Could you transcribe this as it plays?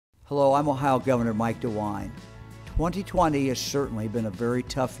Hello, I'm Ohio Governor Mike DeWine. 2020 has certainly been a very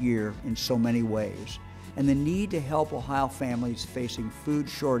tough year in so many ways, and the need to help Ohio families facing food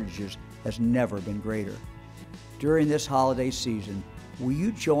shortages has never been greater. During this holiday season, will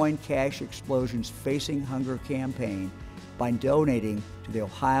you join Cash Explosion's Facing Hunger campaign by donating to the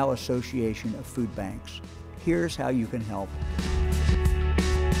Ohio Association of Food Banks? Here's how you can help.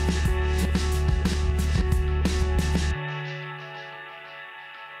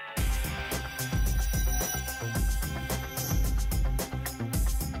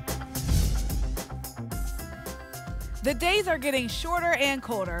 The days are getting shorter and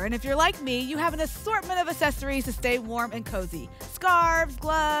colder, and if you're like me, you have an assortment of accessories to stay warm and cozy. Scarves,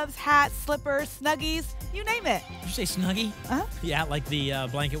 gloves, hats, slippers, Snuggies, you name it. Did you say Snuggie? Uh-huh. Yeah, like the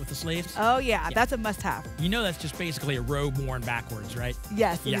blanket with the sleeves? Oh, yeah, that's a must-have. You know that's just basically a robe worn backwards, right?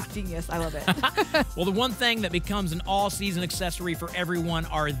 Yes, Yeah. it's genius. I love it. Well, the one thing that becomes an all-season accessory for everyone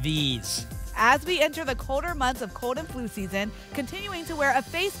are these. As we enter the colder months of cold and flu season, continuing to wear a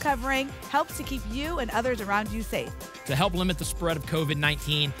face covering helps to keep you and others around you safe. To help limit the spread of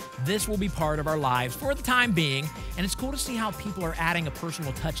COVID-19, this will be part of our lives for the time being, and it's cool to see how people are adding a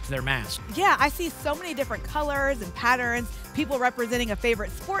personal touch to their mask. Yeah, I see so many different colors and patterns, people representing a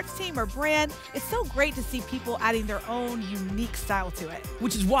favorite sports team or brand. It's so great to see people adding their own unique style to it.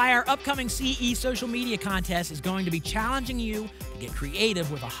 Which is why our upcoming CE social media contest is going to be challenging you to get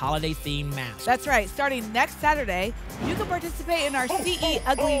creative with a holiday-themed mask. That's right. Starting next Saturday, you can participate in our CE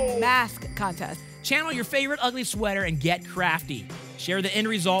Ugly Mask contest. Channel your favorite ugly sweater and get crafty. Share the end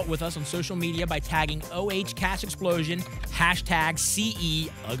result with us on social media by tagging OH Cash Explosion, hashtag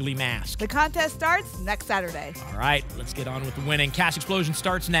CE Ugly Mask. The contest starts next Saturday. All right, let's get on with the winning. Cash Explosion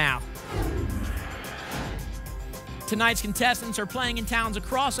starts now. Tonight's contestants are playing in towns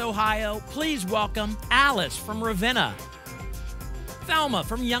across Ohio. Please welcome Alice from Ravenna, Thelma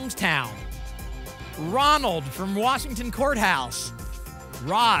from Youngstown, Ronald from Washington Courthouse,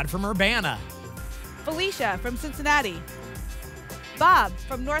 Rod from Urbana, Felicia from Cincinnati, Bob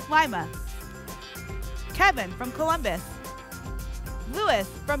from North Lima, Kevin from Columbus, Lewis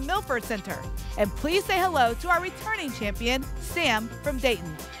from Milford Center, and please say hello to our returning champion, Sam from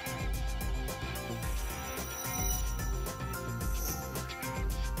Dayton.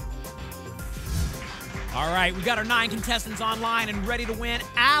 All right, we've got our 9 contestants online and ready to win.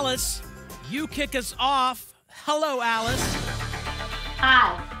 Alice, you kick us off. Hello, Alice.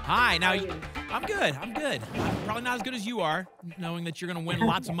 Hi. Hi. Now, How are you? I'm good. I'm probably not as good as you are, knowing that you're going to win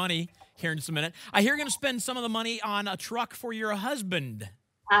lots of money here in just a minute. I hear you're going to spend some of the money on a truck for your husband.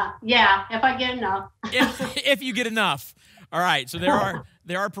 Yeah, if I get enough. if you get enough. All right, so there are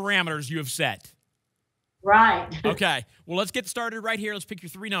parameters you have set. Right. Okay, well, let's get started right here. Let's pick your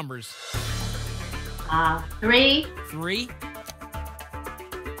 3 numbers. 3, 3,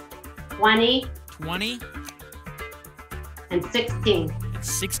 20, 20, and 16. and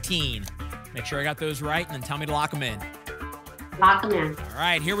 16. Make sure I got those right, and then tell me to lock them in. Lock them in. All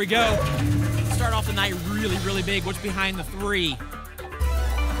right, here we go. Let's start off the night really, really big. What's behind the 3?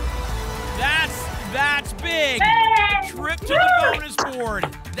 That's big. Trip to the bonus board.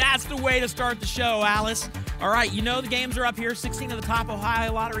 That's the way to start the show, Alice. All right, you know the games are up here. 16 of the top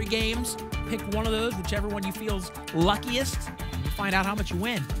Ohio Lottery games. Pick one of those, whichever one you feel's luckiest, and we'll find out how much you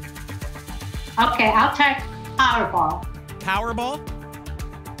win. Okay, I'll take Powerball. Powerball?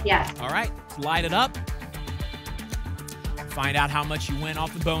 Yes. All right, let's light it up. Find out how much you win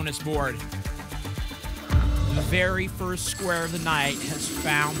off the bonus board. The very first square of the night has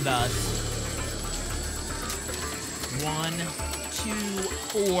found us. 1, 2,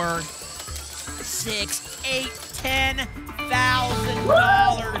 4, 6, 8,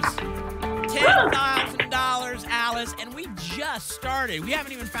 $10,000. $10,000, Alice, and we just started. We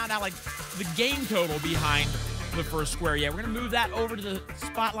haven't even found out like the game total behind the first square yet. We're gonna move that over to the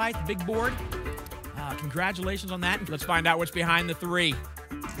spotlight, the big board. Congratulations on that. Let's find out what's behind the 3.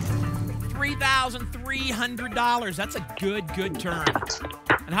 $3,300. That's a good turn.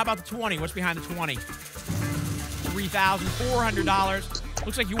 And how about the 20? What's behind the 20? $3,400.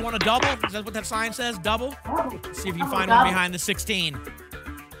 Looks like you want a double. Is that what that sign says? Double? Let's see if you can find one behind the 16.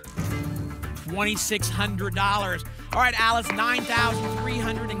 $2,600. All right, Alice,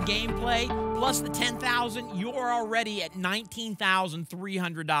 $9,300 in gameplay plus the $10,000. You're already at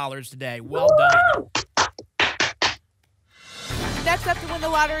 $19,300 today. Well done. Next up to win the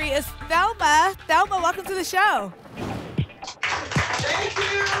lottery is Thelma. Thelma, welcome to the show. Thank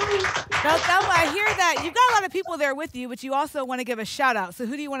you. Now, Thelma, I hear that you've got a lot of people there with you, but you also want to give a shout out. So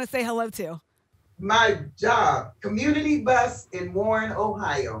who do you want to say hello to? My job, community bus in Warren,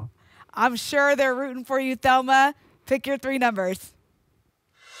 Ohio. I'm sure they're rooting for you, Thelma. Pick your 3 numbers.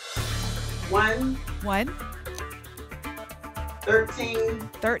 1, 1, 13,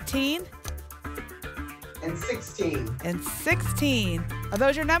 13, and 16. and 16. Are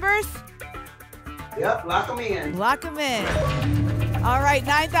those your numbers? Yep, lock them in. Lock them in. All right,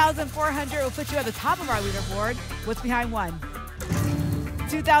 9,400 will put you at the top of our leaderboard. What's behind 1?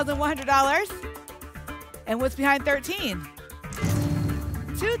 $2,100. And what's behind 13?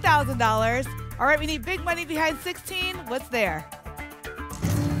 $2,000. All right, we need big money behind 16. What's there?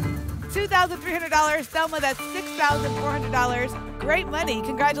 $2,300. Thelma, that's $6,400. Great money.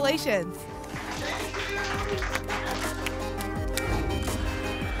 Congratulations.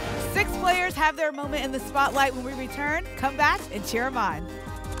 6 players have their moment in the spotlight. When we return, come back and cheer them on.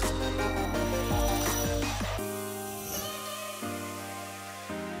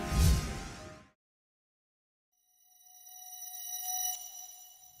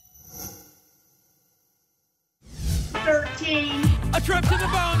 A trip to the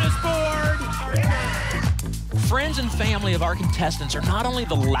bonus board. Friends and family of our contestants are not only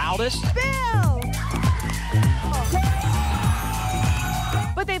the loudest, Bill!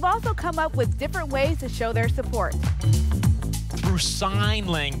 But they've also come up with different ways to show their support. through sign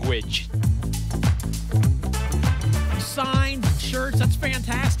language. Signs, shirts, that's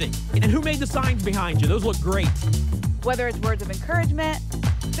fantastic. And who made the signs behind you? Those look great. Whether it's words of encouragement,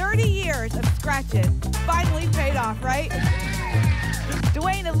 30 years of scratching finally paid off, right?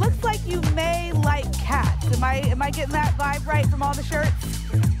 Dwayne, it looks like you may like cats. Am I getting that vibe right from all the shirts?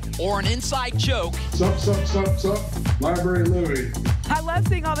 Or an inside joke. Sup, Library Louie. I love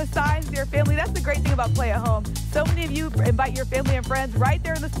seeing all the signs to your family. That's the great thing about Play at Home. So many of you invite your family and friends right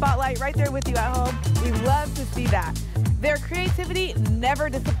there in the spotlight, right there with you at home. We love to see that. Their creativity never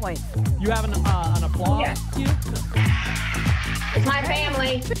disappoints. You have an applause? Yes. Cue? It's my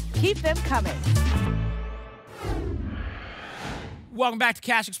family. Keep them coming. Welcome back to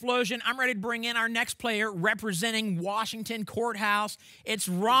Cash Explosion. I'm ready to bring in our next player representing Washington Courthouse. It's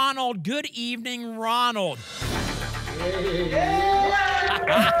Ronald. Good evening, Ronald.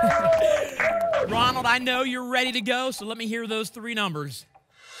 Ronald, I know you're ready to go, so let me hear those 3 numbers.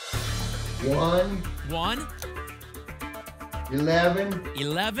 1, 1, 11,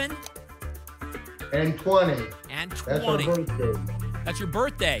 11, and 20. and That's our 20. birthday. That's your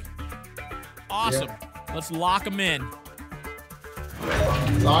birthday. Awesome. Let's lock them in.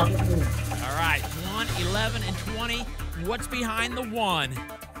 Lock it in. All right, 1, 11, and 20. What's behind the 1?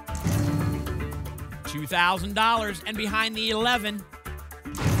 $2,000. And behind the 11?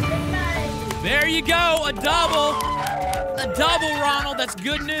 There you go, a double. A double, Ronald. That's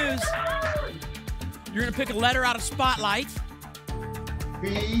good news. You're going to pick a letter out of Spotlight.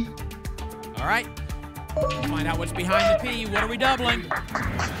 B. All right. We'll find out what's behind the P. What are we doubling?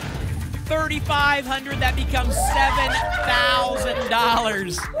 $3,500. That becomes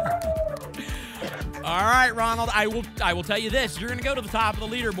 $7,000. All right, Ronald. I will tell you this. You're going to go to the top of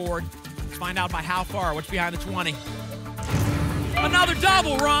the leaderboard. Let's find out by how far. What's behind the 20? Another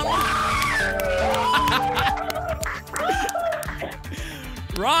double, Ronald.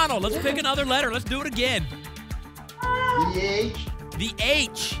 Ronald, let's pick another letter. Let's do it again. The H. The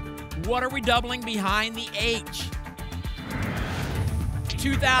H. What are we doubling behind the H?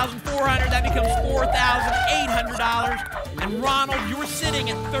 $2,400. That becomes $4,800. And Ronald, you're sitting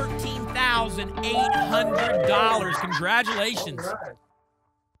at $13,800. Congratulations.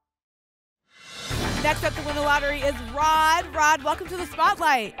 Next up to win the lottery is Rod. Rod, welcome to the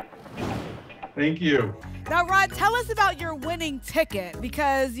spotlight. Thank you. Now, Rod, tell us about your winning ticket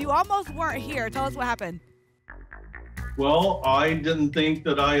because you almost weren't here. Tell us what happened. Well, I didn't think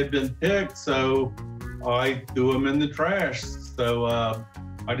that I had been picked, so I threw them in the trash. So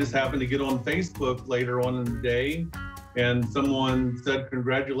I just happened to get on Facebook later on in the day, and someone said,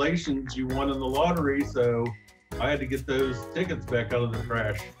 "Congratulations, you won in the lottery." So I had to get those tickets back out of the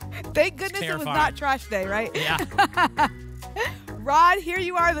trash. Thank goodness it was not trash day, right? Yeah. Rod, here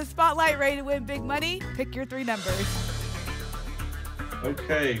you are, the spotlight, ready to win big money. Pick your 3 numbers.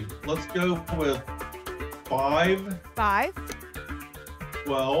 Okay, let's go with 5, 5,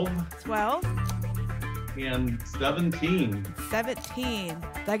 12, 12, and 17. 17. Did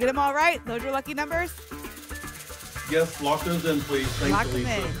I get them all right? Those are lucky numbers? Yes, lock those in, please. Thank Lock you, them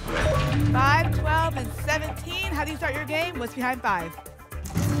Lisa. in. 5, 12, and 17. How do you start your game? What's behind 5?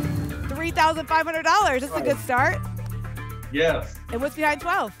 $3,500. That's a good start. Yes. And what's behind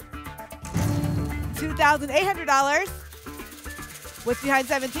 12? $2,800. What's behind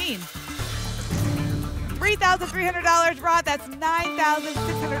 17? $3,300, Rod. That's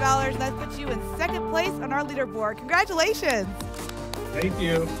 $9,600. That puts you in 2nd place on our leaderboard. Congratulations. Thank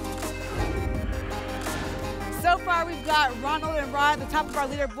you. So far, we've got Ronald and Rod at the top of our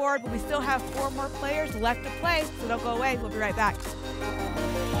leaderboard, but we still have 4 more players left to play, so don't go away. We'll be right back.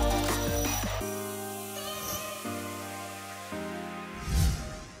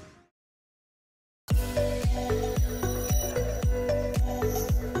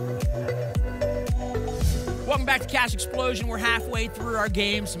 Welcome back to Cash Explosion. We're halfway through our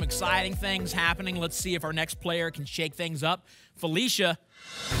game. Some exciting things happening. Let's see if our next player can shake things up. Felicia,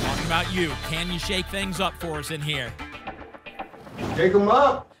 talking about you. Can you shake things up for us in here? Take them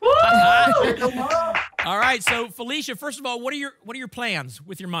up. Take them up. All right, so Felicia, first of all, what are your plans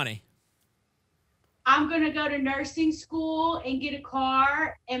with your money? I'm going to go to nursing school and get a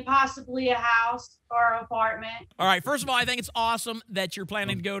car and possibly a house or an apartment. All right, first of all, I think it's awesome that you're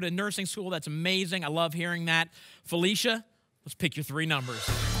planning to go to nursing school. That's amazing. I love hearing that. Felicia, let's pick your 3 numbers.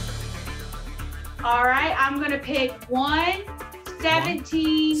 All right, I'm going to pick 1,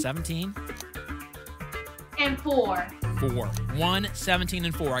 17, 17, and 4. 4. 1, 17,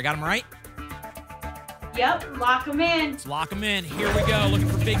 and 4. I got them right? Yep, lock them in. Let's lock them in. Here we go. Looking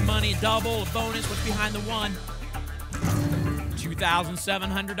for big money, a double, a bonus. What's behind the 1?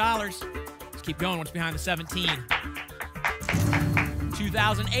 $2,700. Let's keep going. What's behind the 17?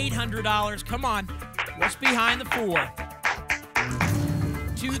 $2,800. Come on. What's behind the 4?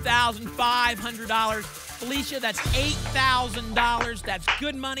 $2,500. Felicia, that's $8,000. That's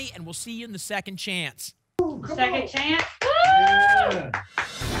good money, and we'll see you in the second chance. Second chance. Yeah.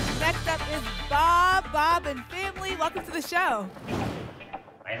 Next up is Bob. Bob and family, welcome to the show.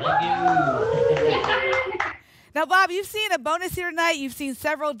 I love you. Now, Bob, you've seen a bonus here tonight. You've seen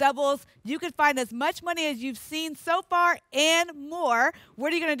several doubles. You can find as much money as you've seen so far and more.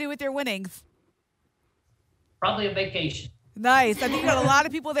 What are you going to do with your winnings? Probably a vacation. Nice. I think you got a lot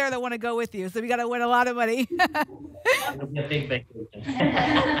of people there that want to go with you, so we got to win a lot of money. It'll be a big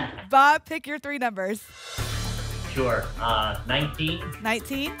vacation. Bob, pick your 3 numbers. Sure. 19,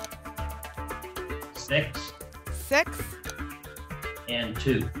 19, 6, 6, and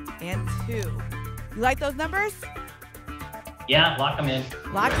 2. and 2. You like those numbers? Yeah, lock them in.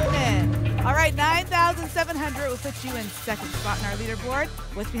 Lock them in. All right, 9,700 will put you in second spot in our leaderboard.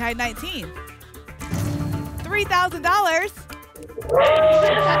 What's behind 19? $3,000.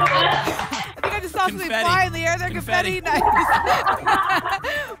 I think I just saw something Confetti. fly in the air there. Confetti. Nice.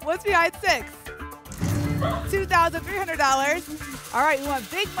 What's behind 6? $2,300. All right, we want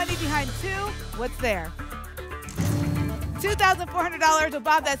big money behind 2. What's there? $2,400. Well,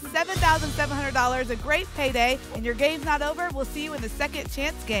 Bob, that's $7,700. A great payday, and your game's not over. We'll see you in the second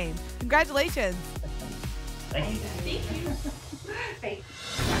chance game. Congratulations. Thank you. Thank you.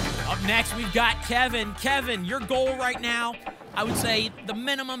 Up next, we've got Kevin. Kevin, your goal right now, I would say the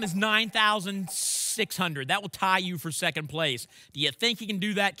minimum is $9,600. That will tie you for second place. Do you think you can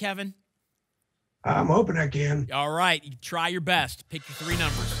do that, Kevin? I'm hoping I can. All right, you try your best. Pick your 3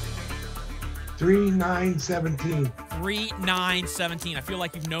 numbers. 3, 9, 17. 3, 9, 17. I feel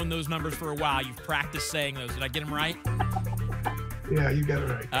like you've known those numbers for a while. You've practiced saying those. Did I get them right? Yeah, you got it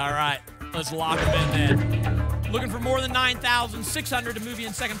right. All right, let's lock them in then. Looking for more than 9,600 to move you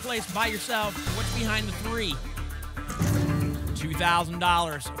in second place by yourself. What's behind the 3?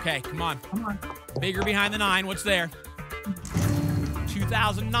 $2,000. Okay, come on. Bigger behind the 9. What's there?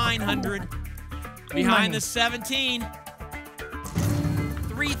 2,900. Behind the 17.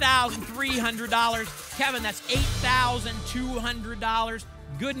 $3,300. Kevin, that's $8,200.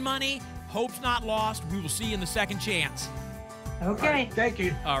 Good money. Hope's not lost. We will see you in the second chance. Okay. Thank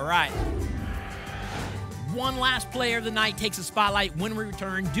you. All right. One last player of the night takes the spotlight. When we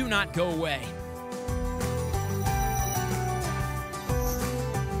return, do not go away.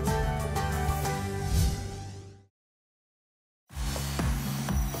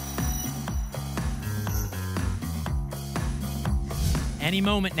 Any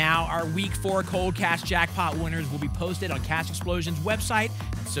moment now, our Week 4 Cold Cash Jackpot winners will be posted on Cash Explosion's website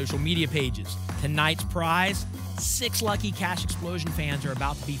and social media pages. Tonight's prize, 6 lucky Cash Explosion fans are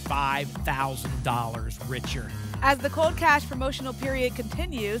about to be $5,000 richer. As the Cold Cash promotional period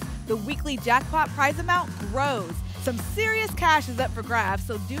continues, the weekly jackpot prize amount grows. Some serious cash is up for grabs,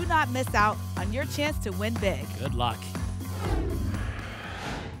 so do not miss out on your chance to win big. Good luck.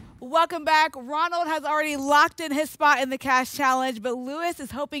 Welcome back. Ronald has already locked in his spot in the cash challenge, but Lewis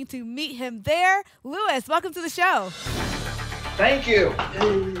is hoping to meet him there. Lewis, welcome to the show. Thank you.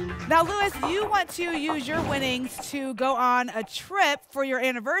 Now, Lewis, you want to use your winnings to go on a trip for your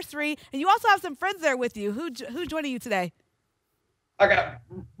anniversary, and you also have some friends there with you. Who's joining you today? I got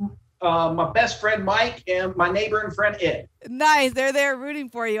my best friend Mike and my neighbor and friend Ed. Nice. They're there rooting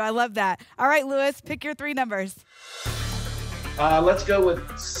for you. I love that. All right, Lewis, pick your 3 numbers. Let's go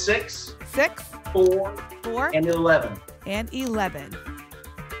with 6, 6, 4, 4, and 11. and 11.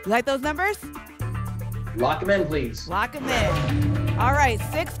 You like those numbers? Lock them in, please. Lock them in. All right,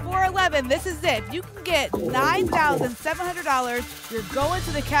 6, 4, 11. This is it. If you can get $9,700, you're going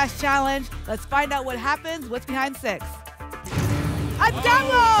to the cash challenge. Let's find out what happens. What's behind 6? A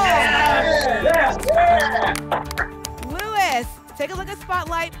double! Lewis, take a look at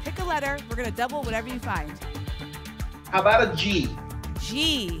Spotlight. Pick a letter. We're going to double whatever you find. How about a G?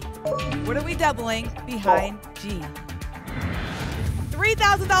 G. What are we doubling behind G?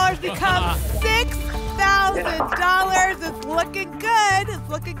 $3,000 becomes $6,000. It's looking good. It's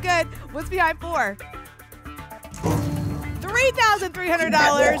looking good. What's behind 4?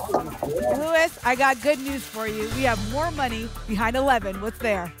 $3,300. Lewis, I got good news for you. We have more money behind 11. What's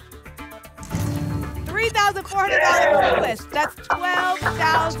there? $3,400, Lewis. That's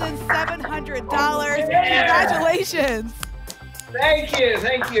 $12,700. Congratulations.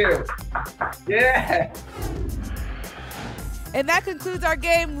 Thank you. Yeah. And that concludes our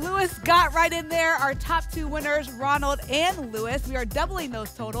game. Lewis got right in there. Our top 2 winners, Ronald and Lewis. We are doubling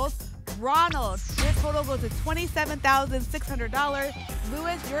those totals. Ronald, your total goes to $27,600.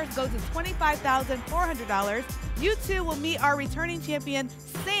 Lewis, yours goes to $25,400. You two will meet our returning champion,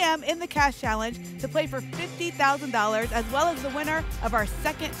 Sam, in the cash challenge to play for $50,000, as well as the winner of our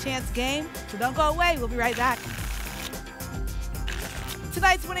second chance game. So don't go away. We'll be right back.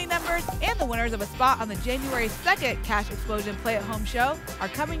 Tonight's winning numbers and the winners of a spot on the January 2nd Cash Explosion Play at Home show are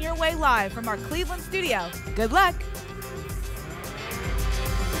coming your way live from our Cleveland studio. Good luck.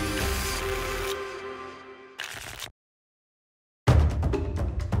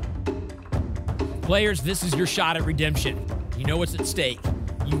 Players, this is your shot at redemption. You know what's at stake.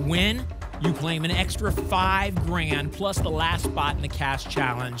 You win, you claim an extra $5,000 plus the last spot in the cash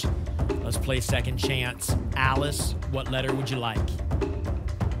challenge. Let's play second chance. Alice, what letter would you like?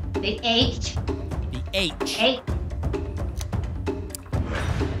 The H. The H. H.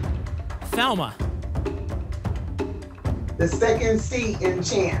 Thelma. The second C in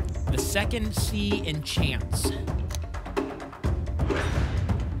chance. The second C in chance.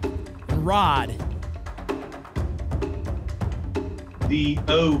 Rod. The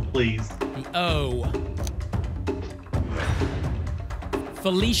O, please. The O.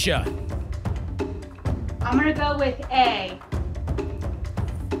 Felicia. I'm going to go with A.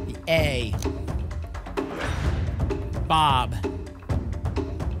 The A. Bob.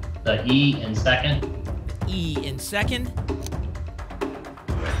 The E in second. The E in second.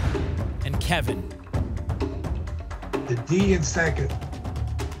 And Kevin. The D in second.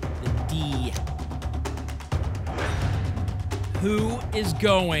 The D. Who is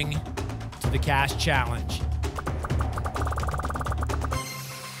going to the cash challenge?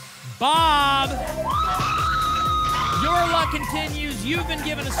 Bob! Your luck continues. You've been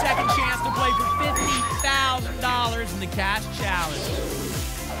given a second chance to play for $50,000 in the cash challenge.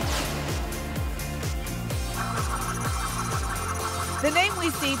 The name we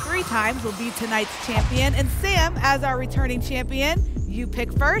see 3 times will be tonight's champion. And Sam, as our returning champion, you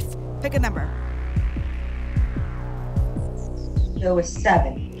pick first. Pick a number. Go with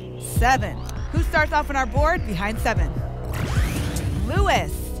 7. 7. Who starts off on our board behind 7?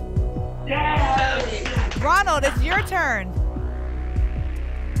 Lewis. Yes. Ronald, it's your turn.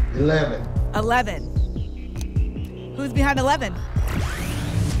 11. 11. Who's behind 11?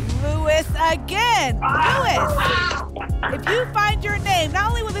 Lewis again. Lewis, if you find your name,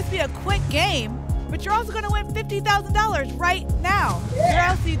 not only will this be a quick game, but you're also going to win $50,000 right now. Where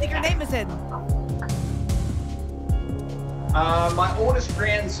else do you think your name is hidden? My oldest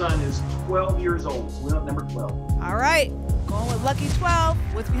grandson is 12 years old. So we're up number 12. All right, going with lucky 12.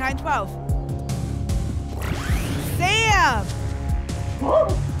 What's behind 12? Sam.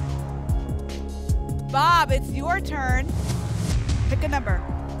 Bob, it's your turn. Pick a number.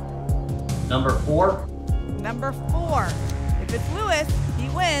 Number 4. Number 4. If it's Lewis, he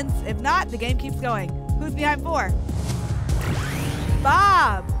wins. If not, the game keeps going. Who's behind 4?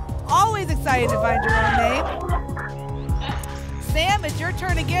 Bob. Always excited to find your own name. Sam, it's your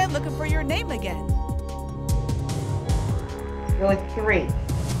turn again, looking for your name again. Go with 3.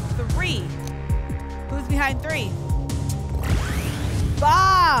 3. Who's behind 3?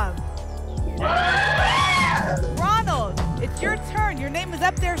 Bob. Ronald, it's your turn. Your name is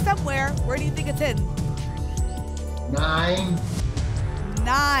up there somewhere. Where do you think it's hidden? 9.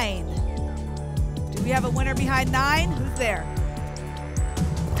 9. Do we have a winner behind 9? Who's there?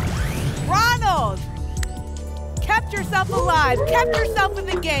 Ronald. Kept yourself alive, kept yourself in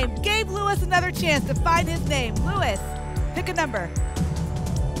the game, gave Lewis another chance to find his name. Lewis, pick a number.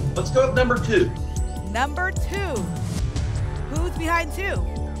 Let's go with number 2. Number 2. Who's behind 2?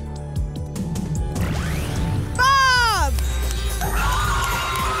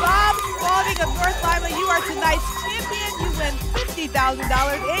 of North Lima, you are tonight's champion. You win $50,000,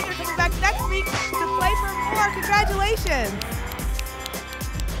 and you're coming back next week to play for more. Congratulations.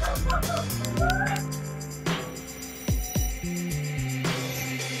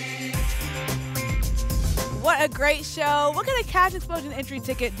 What a great show. What can a Cash Explosion entry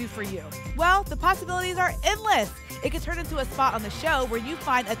ticket do for you? Well, the possibilities are endless. It could turn into a spot on the show where you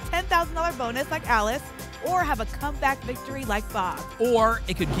find a $10,000 bonus like Alice, or have a comeback victory like Bob. Or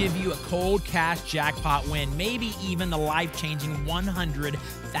it could give you a cold cash jackpot win, maybe even the life-changing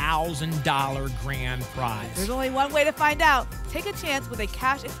 $100,000 grand prize. There's only one way to find out. Take a chance with a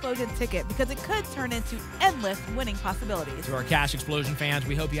Cash Explosion ticket because it could turn into endless winning possibilities. To our Cash Explosion fans,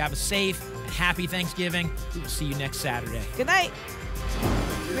 we hope you have a safe and happy Thanksgiving. We will see you next Saturday. Good night.